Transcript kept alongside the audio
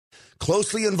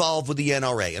closely involved with the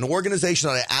NRA, an organization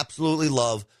that I absolutely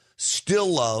love, still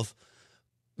love,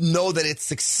 know that its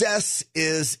success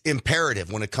is imperative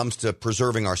when it comes to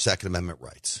preserving our Second Amendment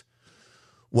rights.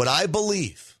 What I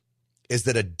believe is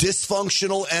that a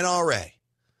dysfunctional NRA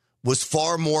was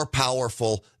far more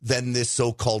powerful than this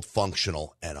so-called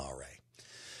functional NRA.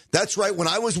 That's right. When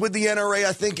I was with the NRA,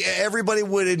 I think everybody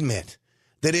would admit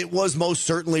that it was most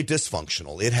certainly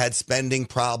dysfunctional. It had spending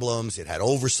problems. It had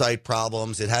oversight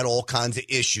problems. It had all kinds of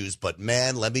issues. But,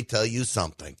 man, let me tell you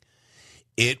something.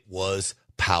 It was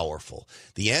powerful.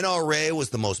 The NRA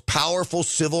was the most powerful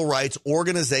civil rights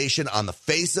organization on the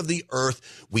face of the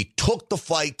earth. We took the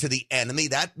fight to the enemy,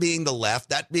 that being the left,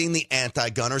 that being the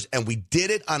anti-gunners, and we did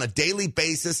it on a daily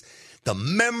basis. The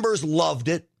members loved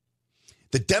it.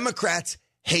 The Democrats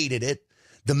hated it.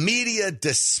 The media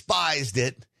despised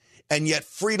it. And yet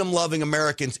freedom-loving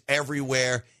Americans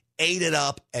everywhere ate it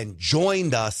up and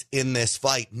joined us in this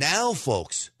fight. Now,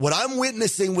 folks, what I'm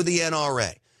witnessing with the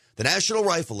NRA, the National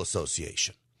Rifle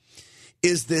Association,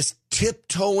 is this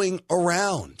tiptoeing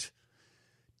around.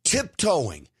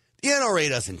 Tiptoeing. The NRA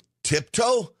doesn't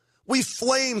tiptoe. We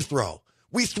flamethrow.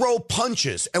 We throw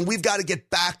punches, and we've got to get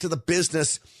back to the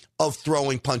business of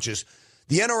throwing punches.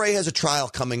 The NRA has a trial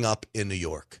coming up in New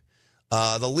York.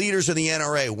 The leaders of the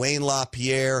NRA, Wayne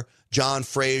LaPierre, John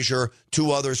Frazier,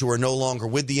 two others who are no longer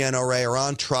with the NRA, are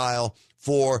on trial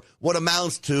for what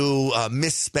amounts to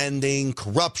misspending,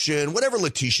 corruption, whatever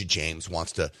Letitia James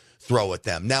wants to throw at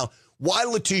them. Now, why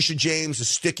Letitia James is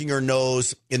sticking her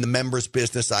nose in the members'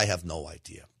 business, I have no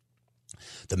idea.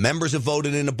 The members have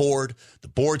voted in a board. The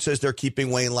board says they're keeping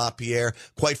Wayne LaPierre.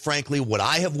 Quite frankly, what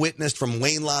I have witnessed from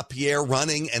Wayne LaPierre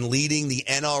running and leading the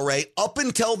NRA up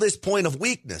until this point of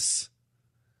weakness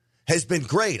has been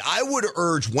great. I would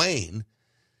urge Wayne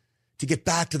to get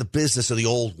back to the business of the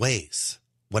old ways.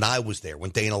 When I was there, when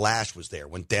Dana Lash was there,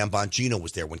 when Dan Bongino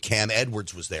was there, when Cam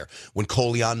Edwards was there, when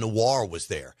Colion Noir was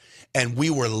there. And we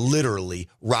were literally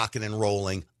rocking and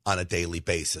rolling on a daily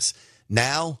basis.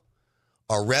 Now,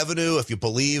 our revenue, if you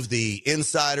believe the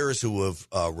insiders who have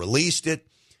released it,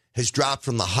 has dropped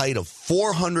from the height of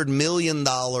 $400 million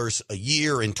a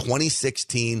year in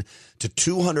 2016 to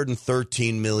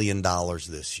 $213 million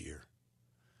this year.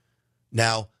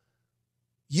 Now,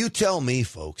 you tell me,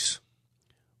 folks,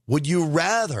 would you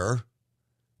rather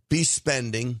be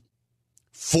spending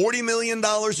 $40 million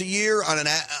a year on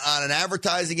an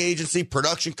advertising agency,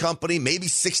 production company, maybe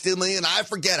 $60 million? I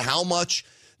forget how much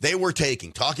they were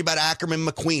taking. Talking about Ackerman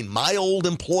McQueen, my old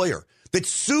employer, that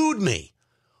sued me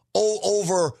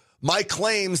over my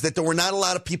claims that there were not a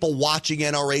lot of people watching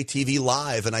NRA TV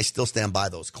live, and I still stand by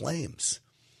those claims.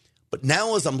 But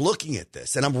now as I'm looking at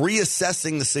this and I'm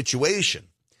reassessing the situation,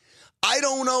 I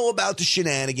don't know about the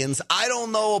shenanigans. I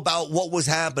don't know about what was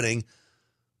happening,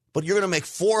 but you're going to make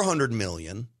 $400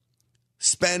 million,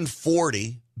 spend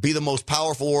 $40, be the most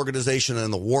powerful organization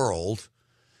in the world.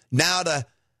 Now to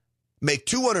make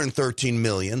 $213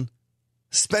 million,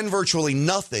 spend virtually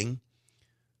nothing,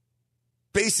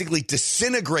 basically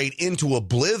disintegrate into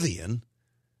oblivion.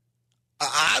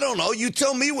 I don't know. You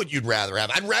tell me what you'd rather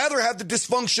have. I'd rather have the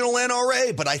dysfunctional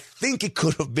NRA, but I think it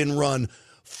could have been run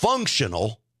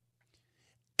functional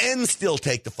and still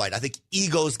take the fight. I think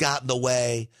egos got in the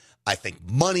way. I think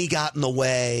money got in the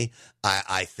way.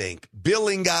 I think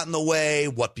billing got in the way.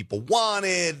 What people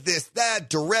wanted, this, that,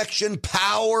 direction,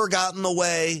 power got in the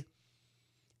way.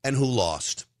 And who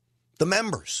lost? The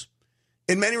members.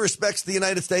 In many respects, the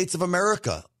United States of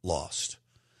America lost.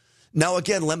 Now,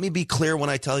 again, let me be clear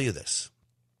when I tell you this.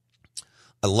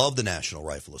 I love the National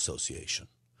Rifle Association.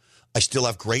 I still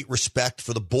have great respect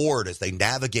for the board as they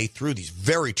navigate through these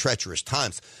very treacherous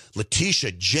times.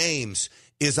 Letitia James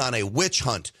is on a witch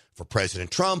hunt for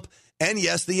President Trump. And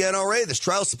yes, the NRA. This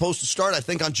trial is supposed to start, I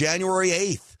think, on January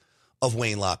 8th of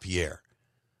Wayne LaPierre.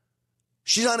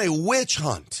 She's on a witch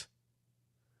hunt.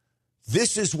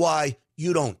 This is why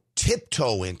you don't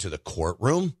tiptoe into the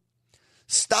courtroom.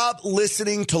 Stop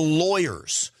listening to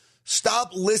lawyers.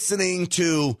 Stop listening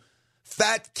to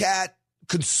fat cat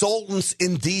consultants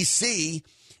in D.C.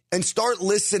 and start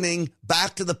listening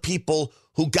back to the people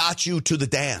who got you to the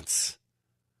dance.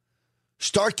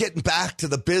 Start getting back to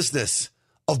the business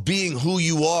of being who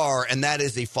you are, and that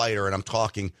is a fighter, and I'm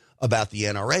talking about the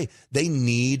NRA. They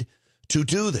need to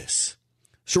do this.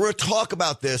 So we're going to talk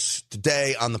about this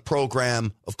today on the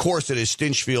program. Of course, it is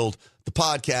Stinchfield, the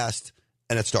podcast,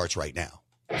 and it starts right now.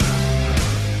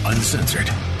 Uncensored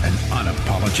and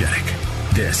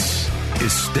unapologetic. This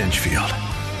is Stinchfield.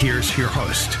 Here's your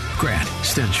host, Grant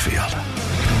Stinchfield.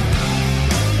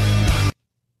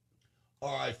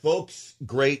 All right, folks,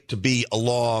 great to be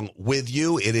along with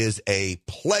you. It is a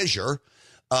pleasure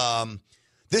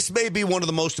This may be one of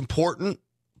the most important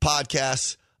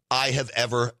podcasts I have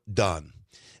ever done.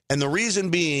 And the reason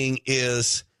being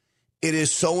is it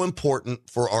is so important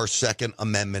for our Second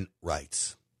Amendment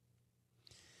rights.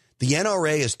 The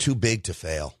NRA is too big to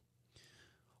fail.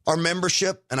 Our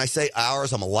membership, and I say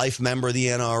ours, I'm a life member of the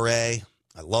NRA.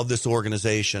 I love this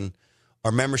organization.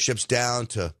 Our membership's down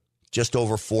to just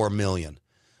over 4 million.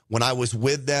 When I was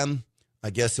with them,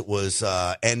 I guess it was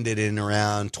ended in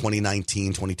around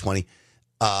 2019, 2020,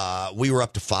 we were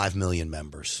up to 5 million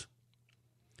members.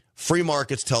 Free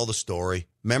markets tell the story.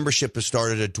 Membership has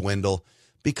started to dwindle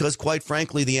because, quite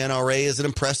frankly, the NRA isn't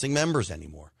impressing members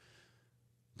anymore.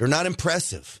 They're not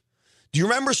impressive. Do you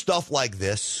remember stuff like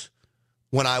this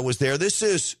when I was there? This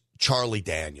is Charlie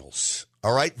Daniels,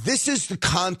 all right? This is the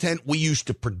content we used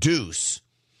to produce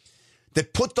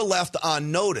that put the left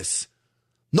on notice.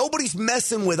 Nobody's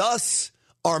messing with us,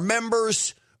 our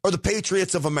members, or the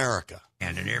patriots of America.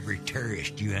 And every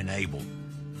terrorist you enable.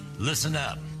 Listen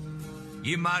up.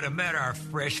 You might have met our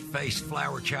fresh-faced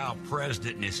flower child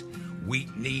president and his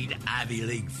weak-kneed Ivy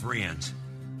League friends.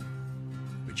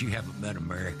 But you haven't met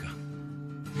America.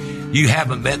 You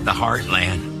haven't met the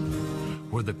heartland,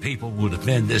 where the people will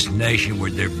defend this nation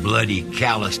with their bloody,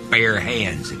 calloused, bare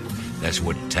hands. That's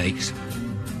what it takes.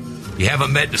 You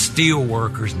haven't met the steel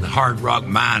workers and the hard rock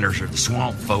miners or the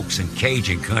swamp folks in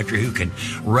Cajun country who can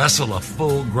wrestle a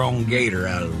full-grown gator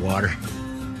out of the water.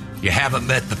 You haven't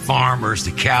met the farmers,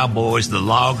 the cowboys, the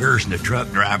loggers, and the truck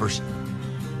drivers.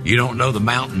 You don't know the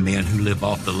mountain men who live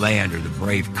off the land or the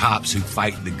brave cops who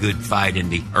fight the good fight in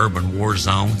the urban war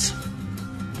zones.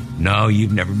 No,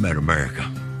 you've never met America,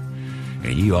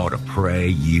 and you ought to pray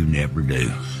you never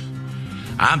do.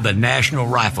 I'm the National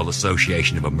Rifle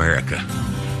Association of America,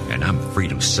 and I'm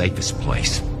freedom's safest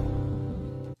place.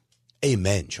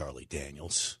 Amen, Charlie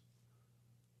Daniels.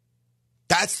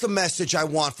 That's the message I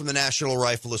want from the National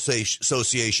Rifle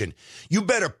Association. You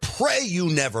better pray you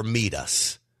never meet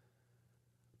us,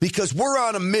 because we're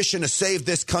on a mission to save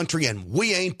this country, and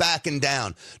we ain't backing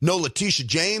down. No Letitia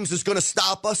James is going to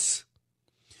stop us.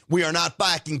 We are not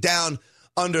backing down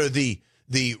under the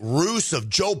ruse of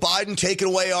Joe Biden taking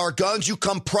away our guns. You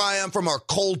come pry them from our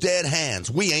cold, dead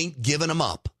hands. We ain't giving them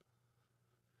up.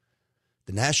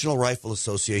 The National Rifle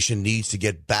Association needs to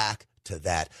get back to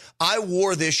that. I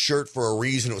wore this shirt for a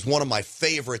reason. It was one of my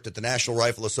favorite that the National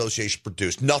Rifle Association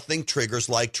produced. Nothing triggers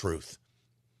like truth.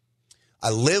 I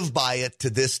live by it to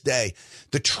this day.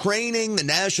 The training the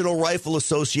National Rifle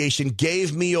Association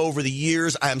gave me over the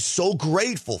years, I am so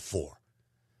grateful for.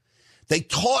 They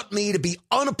taught me to be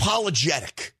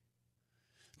unapologetic.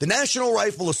 The National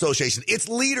Rifle Association, its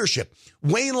leadership,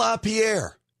 Wayne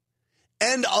LaPierre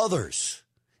and others,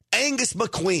 Angus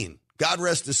McQueen, God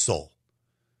rest his soul.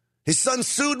 His son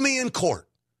sued me in court.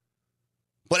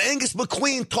 But Angus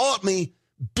McQueen taught me,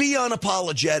 be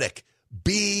unapologetic,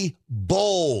 be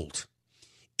bold,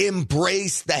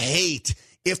 embrace the hate.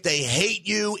 If they hate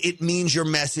you, it means your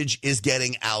message is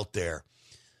getting out there.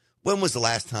 When was the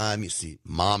last time you see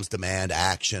Moms Demand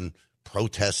Action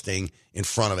protesting in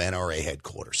front of NRA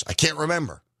headquarters? I can't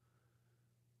remember.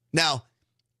 Now,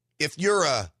 if you're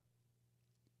a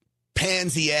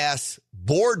pansy-ass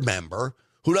board member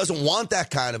who doesn't want that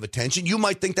kind of attention, you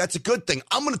might think that's a good thing.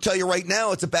 I'm going to tell you right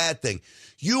now it's a bad thing.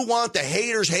 You want the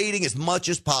haters hating as much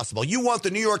as possible. You want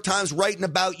the New York Times writing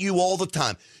about you all the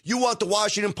time. You want the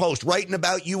Washington Post writing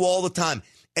about you all the time.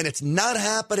 And it's not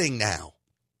happening now.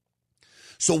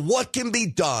 So what can be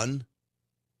done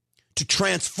to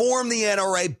transform the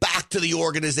NRA back to the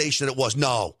organization that it was?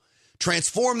 No.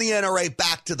 Transform the NRA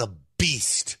back to the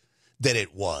beast that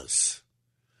it was,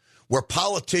 where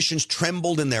politicians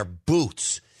trembled in their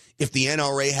boots if the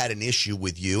NRA had an issue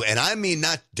with you. And I mean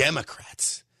not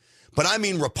Democrats, but I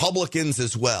mean Republicans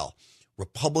as well.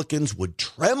 Republicans would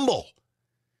tremble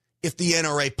if the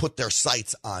NRA put their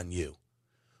sights on you.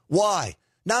 Why?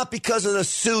 Not because of the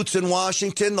suits in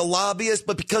Washington, the lobbyists,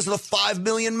 but because of the 5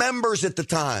 million members at the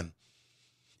time.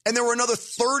 And there were another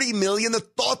 30 million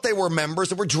that thought they were members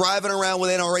that were driving around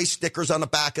with NRA stickers on the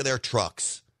back of their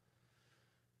trucks.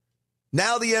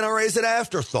 Now the NRA is an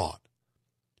afterthought.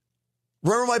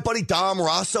 Remember my buddy Dom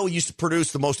Rosso? He used to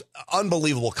produce the most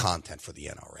unbelievable content for the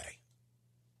NRA.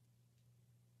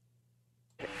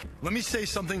 Let me say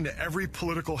something to every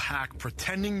political hack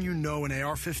pretending you know an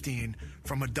AR-15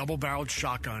 from a double-barreled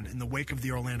shotgun in the wake of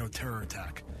the Orlando terror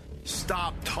attack.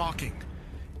 Stop talking.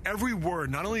 Every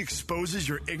word not only exposes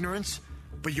your ignorance,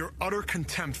 but your utter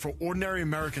contempt for ordinary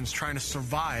Americans trying to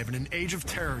survive in an age of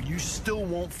terror you still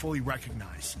won't fully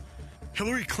recognize.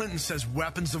 Hillary Clinton says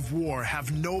weapons of war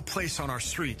have no place on our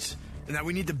streets and that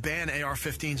we need to ban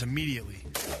AR-15s immediately.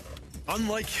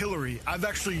 Unlike Hillary, I've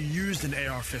actually used an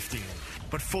AR-15,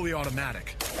 but fully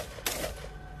automatic.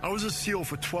 I was a SEAL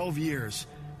for 12 years.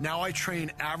 Now I train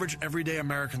average everyday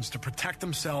Americans to protect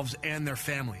themselves and their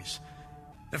families.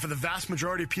 And for the vast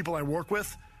majority of people I work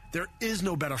with, there is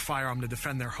no better firearm to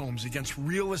defend their homes against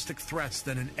realistic threats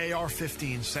than an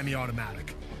AR-15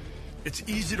 semi-automatic. It's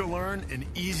easy to learn and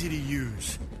easy to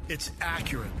use. It's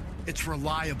accurate. It's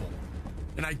reliable.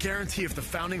 And I guarantee if the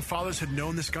Founding Fathers had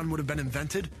known this gun would have been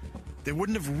invented, they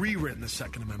wouldn't have rewritten the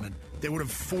Second Amendment. They would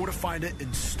have fortified it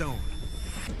in stone.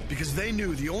 Because they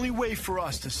knew the only way for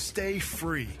us to stay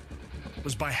free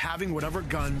was by having whatever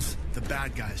guns the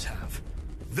bad guys have.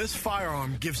 This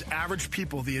firearm gives average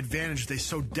people the advantage they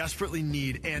so desperately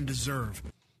need and deserve.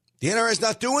 The NRA is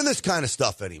not doing this kind of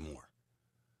stuff anymore.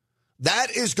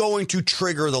 That is going to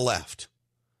trigger the left.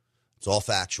 It's all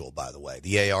factual, by the way.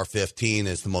 The AR-15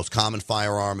 is the most common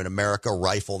firearm in America,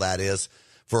 rifle that is,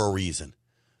 for a reason.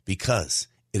 Because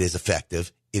it is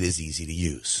effective, it is easy to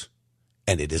use,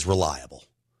 and it is reliable.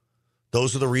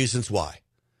 Those are the reasons why.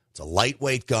 It's a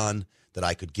lightweight gun that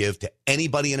I could give to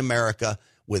anybody in America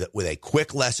with a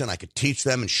quick lesson. I could teach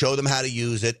them and show them how to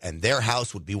use it, and their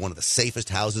house would be one of the safest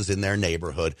houses in their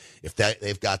neighborhood if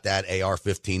they've got that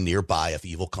AR-15 nearby if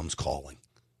evil comes calling.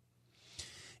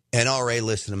 NRA,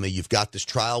 listen to me. You've got this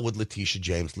trial with Letitia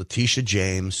James. Letitia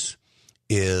James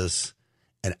is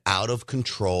an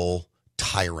out-of-control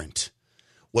tyrant.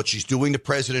 What she's doing to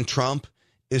President Trump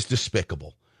is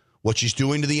despicable. What she's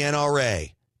doing to the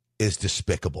NRA is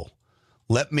despicable.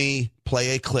 Let me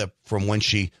play a clip from when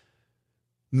she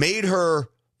made her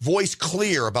voice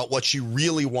clear about what she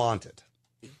really wanted.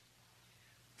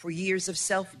 For years of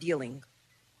self-dealing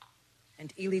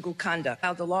and illegal conduct,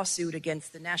 filed a lawsuit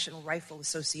against the National Rifle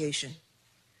Association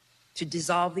to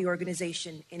dissolve the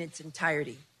organization in its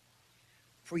entirety.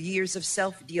 For years of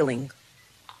self-dealing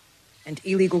and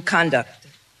illegal conduct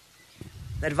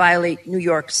that violate New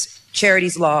York's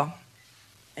charities law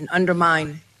and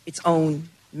undermine its own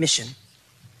mission.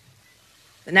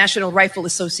 The National Rifle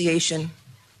Association,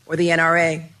 or the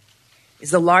NRA, is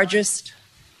the largest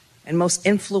and most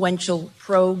influential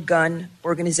pro-gun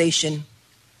organization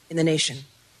in the nation.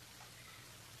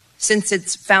 Since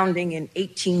its founding in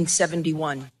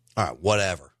 1871. All right,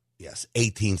 whatever. Yes,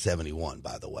 1871,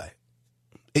 by the way.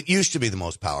 It used to be the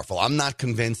most powerful. I'm not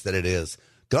convinced that it is.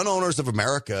 Gun Owners of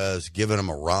America has given them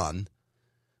a run.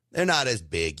 They're not as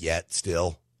big yet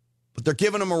still, but they're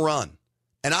giving them a run.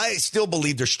 And I still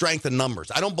believe there's strength in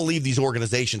numbers. I don't believe these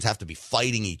organizations have to be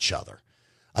fighting each other.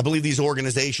 I believe these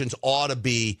organizations ought to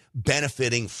be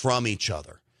benefiting from each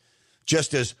other.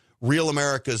 Just as Real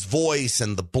America's Voice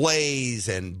and The Blaze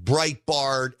and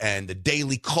Breitbart and the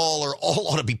Daily Caller all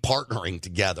ought to be partnering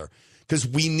together because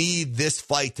we need this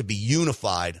fight to be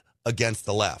unified against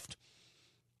the left.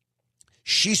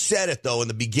 She said it, though, in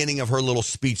the beginning of her little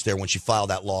speech there when she filed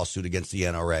that lawsuit against the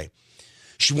NRA.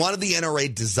 She wanted the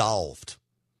NRA dissolved.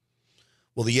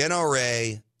 Well, the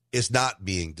NRA is not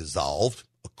being dissolved.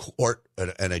 A court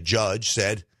and a judge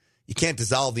said, you can't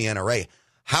dissolve the NRA.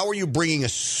 How are you bringing a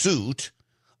suit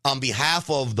on behalf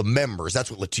of the members? That's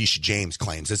what Letitia James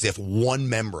claims, as if one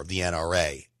member of the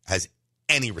NRA has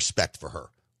any respect for her.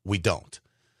 We don't.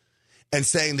 And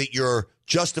saying that your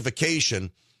justification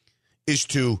is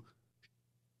to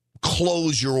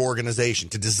close your organization,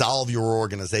 to dissolve your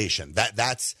organization.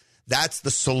 That's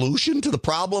the solution to the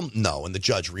problem? No, and the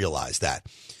judge realized that,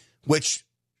 which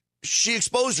she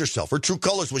exposed herself. Her true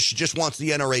colors was she just wants the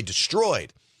NRA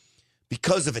destroyed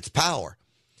because of its power.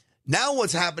 Now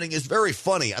what's happening is very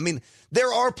funny. I mean,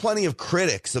 there are plenty of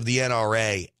critics of the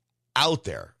NRA out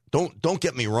there. Don't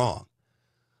get me wrong.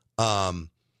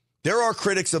 There are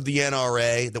critics of the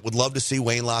NRA that would love to see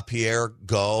Wayne LaPierre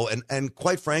go. And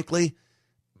quite frankly,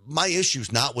 my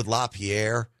issue's not with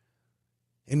LaPierre.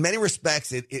 In many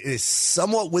respects, it is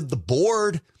somewhat with the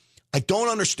board. I don't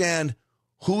understand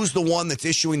who's the one that's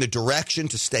issuing the direction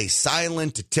to stay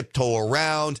silent, to tiptoe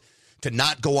around, to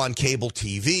not go on cable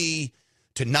TV,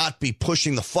 to not be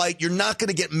pushing the fight. You're not going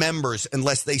to get members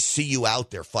unless they see you out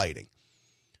there fighting.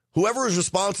 Whoever is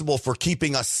responsible for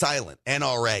keeping us silent,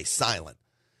 NRA silent,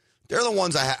 they're the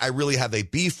ones I really have a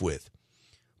beef with.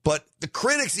 But the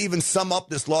critics even sum up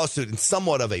this lawsuit in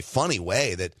somewhat of a funny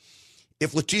way, that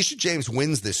if Letitia James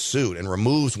wins this suit and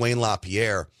removes Wayne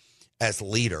LaPierre as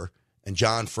leader, and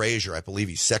John Frazier, I believe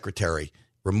he's secretary,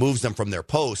 removes them from their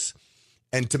posts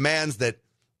and demands that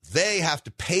they have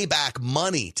to pay back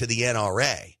money to the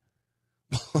NRA,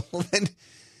 then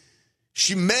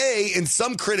she may, in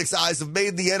some critics' eyes, have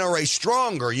made the NRA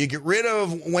stronger. You get rid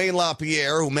of Wayne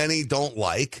LaPierre, who many don't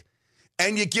like,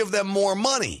 and you give them more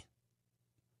money.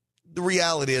 the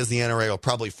reality is the NRA will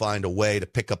probably find a way to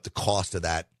pick up the cost of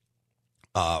that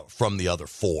from the other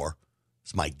four.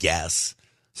 It's my guess.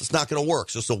 So it's not going to work.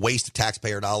 So it's a waste of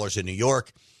taxpayer dollars in New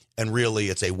York, and really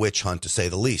it's a witch hunt to say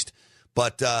the least.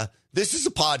 But this is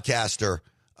a podcaster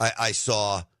I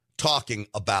saw talking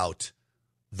about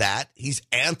that. He's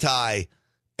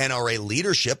anti-NRA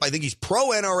leadership. I think he's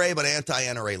pro-NRA, but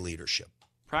anti-NRA leadership.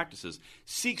 Practices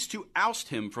seeks to oust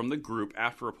him from the group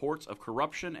after reports of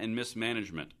corruption and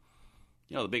mismanagement.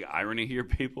 You know, the big irony here,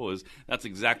 people, is that's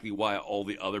exactly why all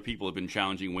the other people have been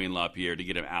challenging Wayne LaPierre to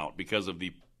get him out, because of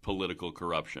the political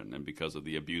corruption and because of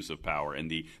the abuse of power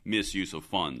and the misuse of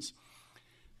funds.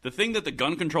 The thing that the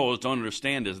gun controllers don't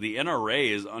understand is the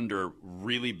NRA is under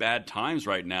really bad times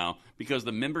right now because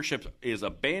the membership is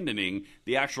abandoning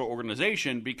the actual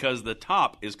organization because the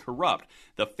top is corrupt.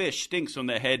 The fish stinks from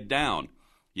the head down.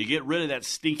 You get rid of that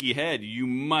stinky head, you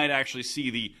might actually see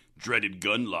the dreaded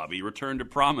gun lobby return to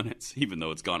prominence, even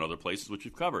though it's gone other places, which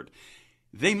we've covered.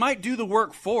 They might do the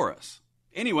work for us.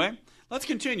 Anyway, let's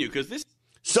continue, because this...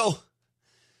 So,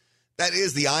 that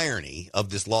is the irony of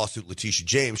this lawsuit, Letitia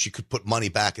James. She could put money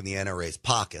back in the NRA's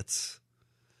pockets.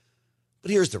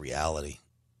 But here's the reality.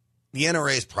 The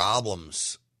NRA's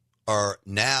problems are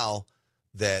now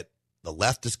that the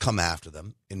left has come after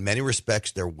them. In many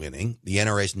respects, they're winning. The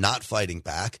NRA's not fighting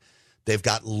back. They've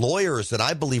got lawyers that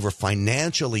I believe are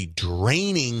financially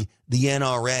draining the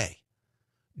NRA.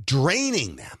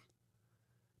 Draining them.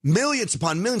 Millions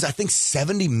upon millions. I think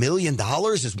 $70 million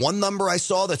is one number I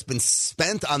saw that's been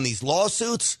spent on these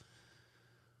lawsuits.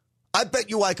 I bet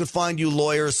you I could find you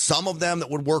lawyers, some of them that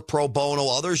would work pro bono,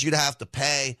 others you'd have to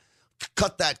pay.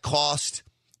 Cut that cost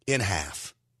in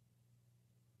half.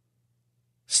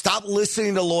 Stop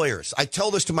listening to lawyers. I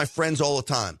tell this to my friends all the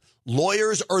time.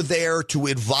 Lawyers are there to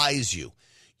advise you.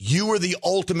 You are the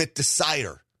ultimate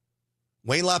decider.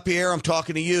 Wayne LaPierre, I'm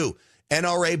talking to you.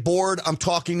 NRA board, I'm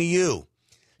talking to you.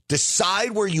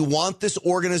 Decide where you want this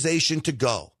organization to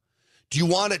go. Do you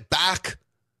want it back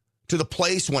to the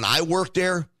place when I worked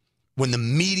there, when the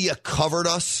media covered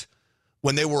us,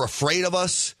 when they were afraid of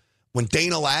us, when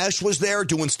Dana Lash was there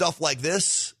doing stuff like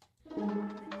this?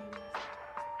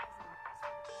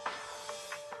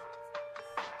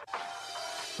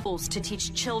 To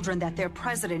teach children that their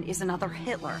president is another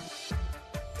Hitler.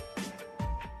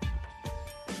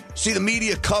 See, the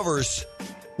media covers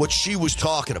what she was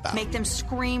talking about. Make them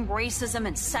scream racism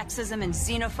and sexism and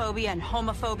xenophobia and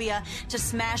homophobia, to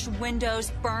smash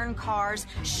windows, burn cars,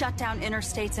 shut down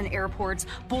interstates and airports,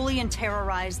 bully and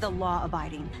terrorize the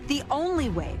law-abiding. The only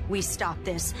way we stop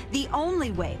this, the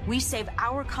only way we save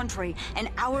our country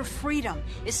and our freedom,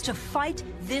 is to fight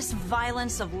this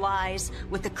violence of lies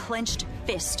with the clenched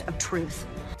fist of truth.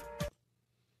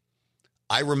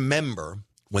 I remember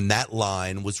when that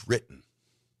line was written.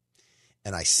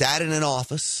 And I sat in an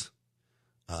office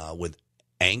with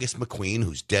Angus McQueen,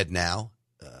 who's dead now,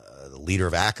 the leader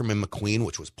of Ackerman McQueen,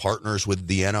 which was partners with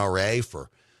the NRA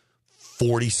for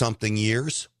 40-something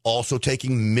years, also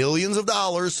taking millions of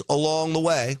dollars along the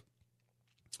way.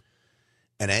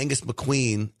 And Angus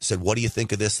McQueen said, what do you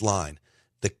think of this line?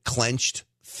 The clenched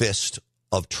fist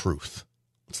of truth.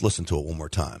 Let's listen to it one more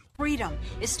time. Freedom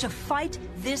is to fight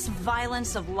this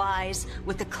violence of lies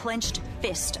with the clenched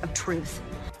fist of truth.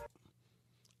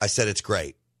 I said, it's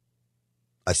great.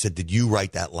 I said, did you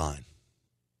write that line?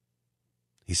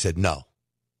 He said, no.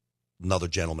 Another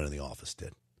gentleman in the office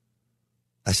did.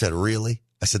 I said, really?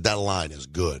 I said, that line is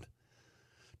good.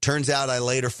 Turns out I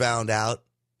later found out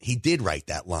he did write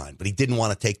that line, but he didn't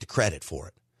want to take the credit for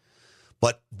it.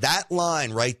 But that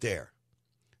line right there,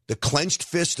 the clenched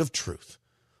fist of truth,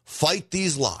 fight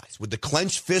these lies with the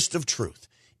clenched fist of truth,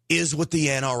 is what the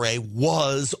NRA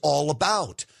was all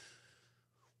about.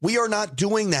 We are not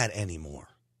doing that anymore.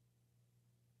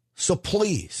 So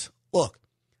please, look,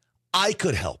 I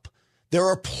could help. There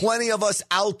are plenty of us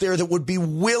out there that would be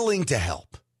willing to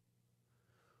help.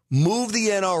 Move the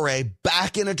NRA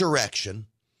back in a direction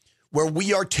where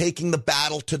we are taking the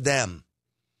battle to them.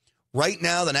 Right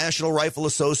now, the National Rifle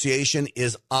Association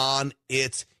is on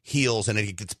its heels, and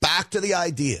it gets back to the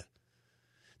idea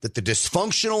that the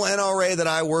dysfunctional NRA that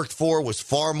I worked for was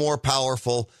far more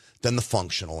powerful than the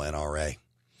functional NRA.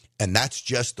 And that's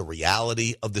just the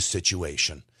reality of the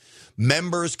situation.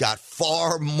 Members got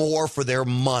far more for their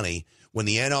money when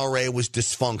the NRA was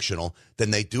dysfunctional than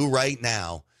they do right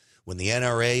now when the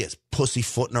NRA is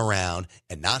pussyfooting around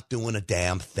and not doing a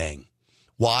damn thing.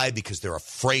 Why? Because they're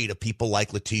afraid of people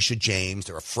like Letitia James.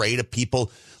 They're afraid of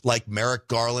people like Merrick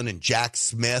Garland and Jack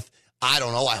Smith. I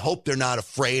don't know. I hope they're not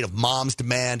afraid of Moms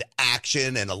Demand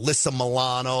Action and Alyssa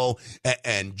Milano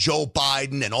and Joe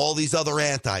Biden and all these other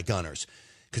anti-gunners.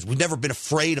 because we've never been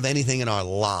afraid of anything in our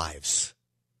lives.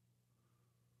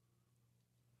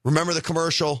 Remember the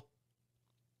commercial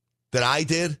that I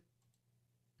did?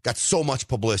 Got so much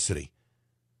publicity.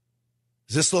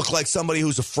 Does this look like somebody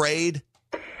who's afraid?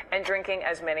 And drinking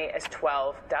as many as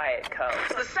 12 Diet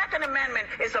Cokes. The Second Amendment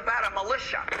is about a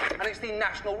militia, and it's the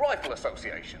National Rifle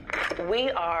Association.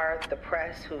 We are the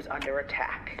press who's under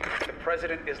attack. The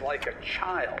president is like a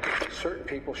child. Certain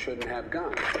people shouldn't have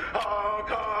guns.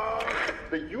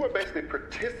 But you are basically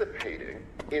participating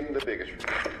in the bigotry.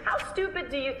 How stupid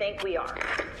do you think we are?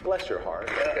 Bless your heart.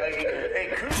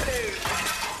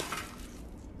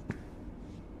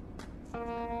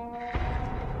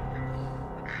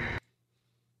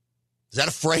 Is that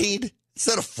afraid? Is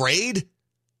that afraid?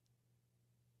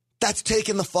 That's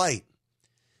taking the fight.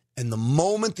 And the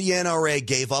moment the NRA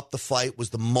gave up the fight was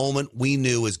the moment we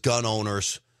knew as gun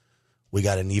owners, we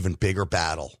got an even bigger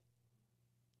battle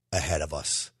ahead of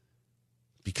us.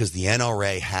 Because the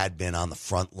NRA had been on the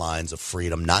front lines of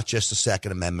freedom, not just the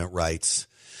Second Amendment rights,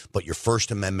 but your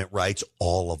First Amendment rights,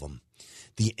 all of them.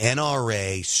 The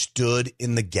NRA stood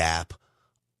in the gap,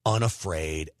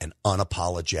 unafraid and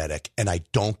unapologetic, and I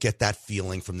don't get that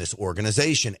feeling from this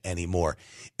organization anymore.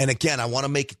 And again, I want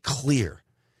to make it clear,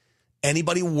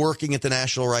 anybody working at the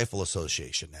National Rifle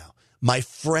Association now, my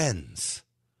friends,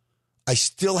 I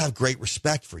still have great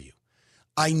respect for you.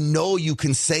 I know you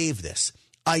can save this.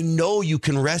 I know you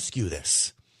can rescue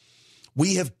this.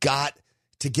 We have got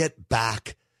to get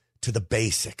back to the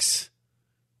basics.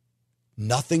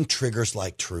 Nothing triggers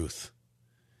like truth.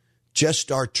 Just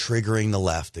start triggering the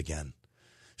left again.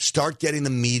 Start getting the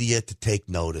media to take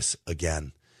notice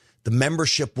again. The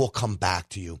membership will come back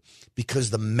to you because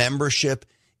the membership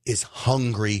is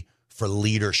hungry for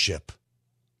leadership.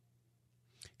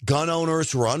 Gun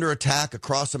owners who are under attack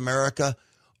across America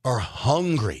are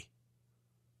hungry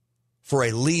for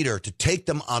a leader to take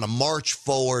them on a march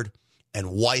forward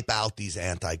and wipe out these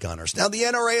anti-gunners. Now, the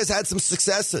NRA has had some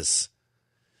successes.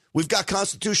 We've got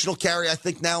constitutional carry, I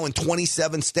think, now in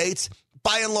 27 states.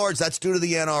 By and large, that's due to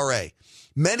the NRA.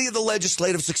 Many of the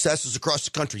legislative successes across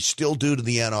the country still due to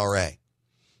the NRA.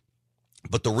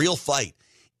 But the real fight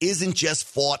isn't just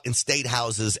fought in state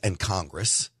houses and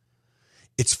Congress.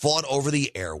 It's fought over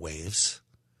the airwaves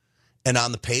and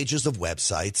on the pages of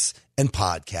websites and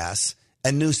podcasts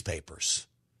and newspapers.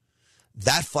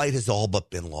 That fight has all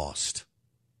but been lost.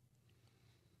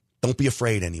 Don't be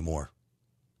afraid anymore.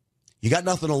 You got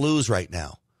nothing to lose right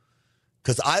now.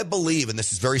 Because I believe, and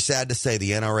this is very sad to say,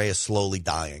 the NRA is slowly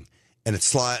dying. And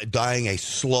it's dying a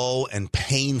slow and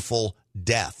painful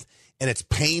death. And it's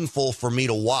painful for me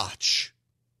to watch.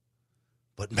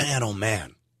 But man, oh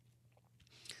man,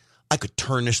 I could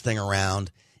turn this thing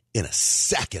around in a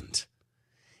second.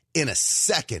 In a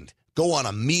second. Go on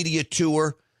a media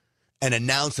tour and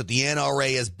announce that the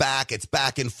NRA is back. It's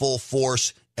back in full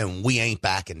force, and we ain't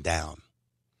backing down.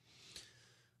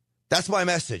 That's my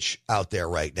message out there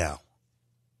right now.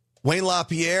 Wayne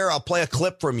LaPierre, I'll play a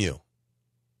clip from you.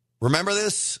 Remember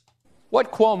this?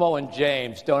 What Cuomo and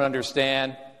James don't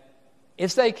understand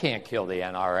is they can't kill the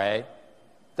NRA.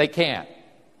 They can't.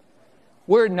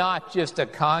 We're not just a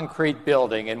concrete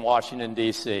building in Washington,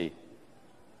 D.C.,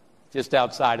 just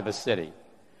outside of a city.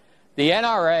 The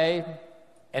NRA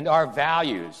and our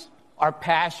values, our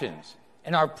passions,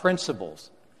 and our principles,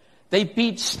 they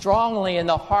beat strongly in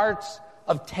the hearts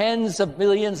of tens of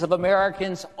millions of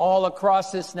Americans all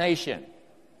across this nation.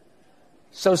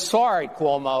 So sorry,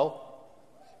 Cuomo.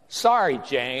 Sorry,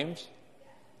 James.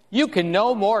 You can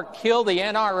no more kill the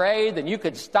NRA than you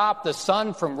could stop the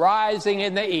sun from rising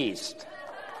in the east.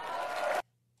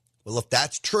 Well, if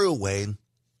that's true, Wayne,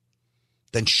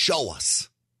 then show us.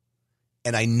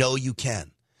 And I know you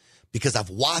can, because I've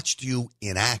watched you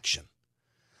in action.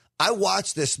 I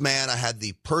watched this man. I had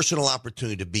the personal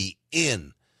opportunity to be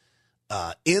in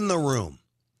the room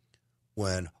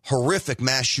when horrific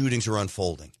mass shootings are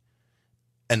unfolding.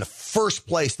 And the first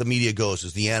place the media goes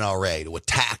is the NRA to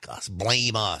attack us,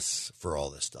 blame us for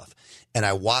all this stuff. And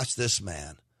I watched this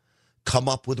man come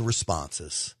up with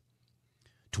responses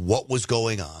to what was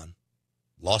going on.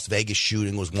 Las Vegas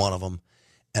shooting was one of them.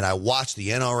 And I watched the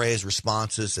NRA's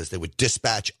responses as they would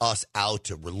dispatch us out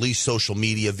to release social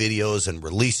media videos and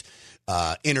release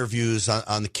interviews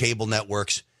on the cable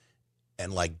networks.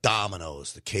 And like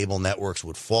dominoes, the cable networks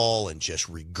would fall and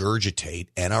just regurgitate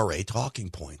NRA talking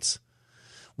points.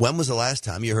 When was the last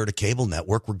time you heard a cable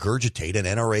network regurgitate an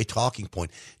NRA talking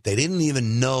point? They didn't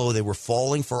even know they were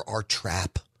falling for our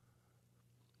trap.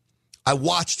 I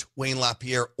watched Wayne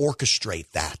LaPierre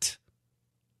orchestrate that.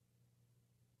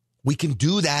 We can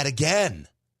do that again.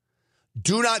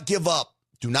 Do not give up.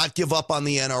 Do not give up on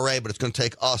the NRA, but it's going to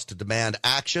take us to demand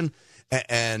action.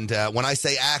 And when I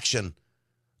say action,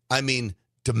 I mean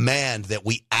demand that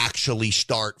we actually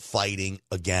start fighting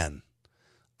again.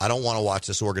 I don't want to watch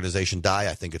this organization die.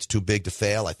 I think it's too big to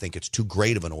fail. I think it's too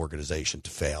great of an organization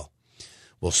to fail.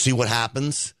 We'll see what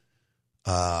happens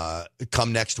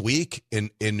come next week in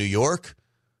New York.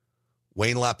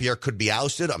 Wayne LaPierre could be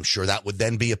ousted. I'm sure that would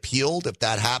then be appealed if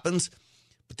that happens.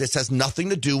 But this has nothing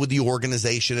to do with the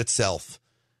organization itself.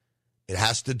 It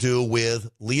has to do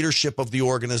with leadership of the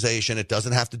organization. It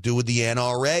doesn't have to do with the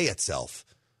NRA itself.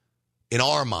 In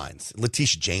our minds,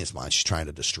 Letitia James' mind, she's trying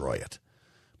to destroy it.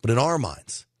 But in our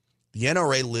minds, the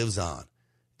NRA lives on.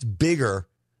 It's bigger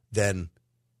than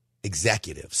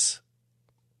executives.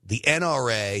 The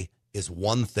NRA is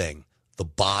one thing, the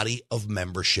body of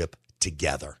membership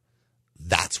together.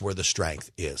 That's where the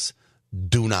strength is.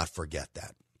 Do not forget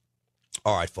that.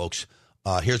 All right, folks,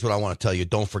 here's what I want to tell you.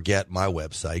 Don't forget my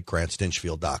website,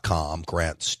 GrantStinchfield.com,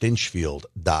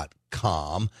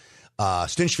 GrantStinchfield.com.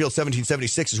 Stinchfield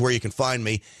 1776 is where you can find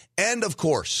me. And, of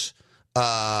course,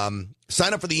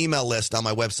 sign up for the email list on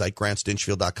my website,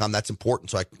 GrantStinchfield.com. That's important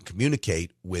so I can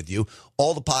communicate with you.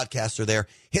 All the podcasts are there.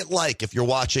 Hit like if you're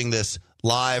watching this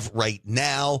live right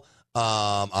now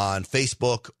on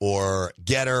Facebook or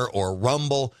Getter or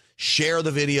Rumble. Share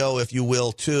the video, if you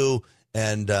will, too.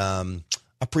 And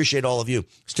appreciate all of you.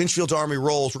 Stinchfield's Army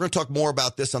rolls. We're going to talk more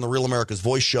about this on the Real America's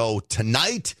Voice show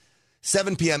tonight,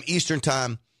 7 p.m. Eastern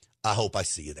Time. I hope I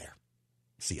see you there.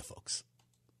 See you, folks.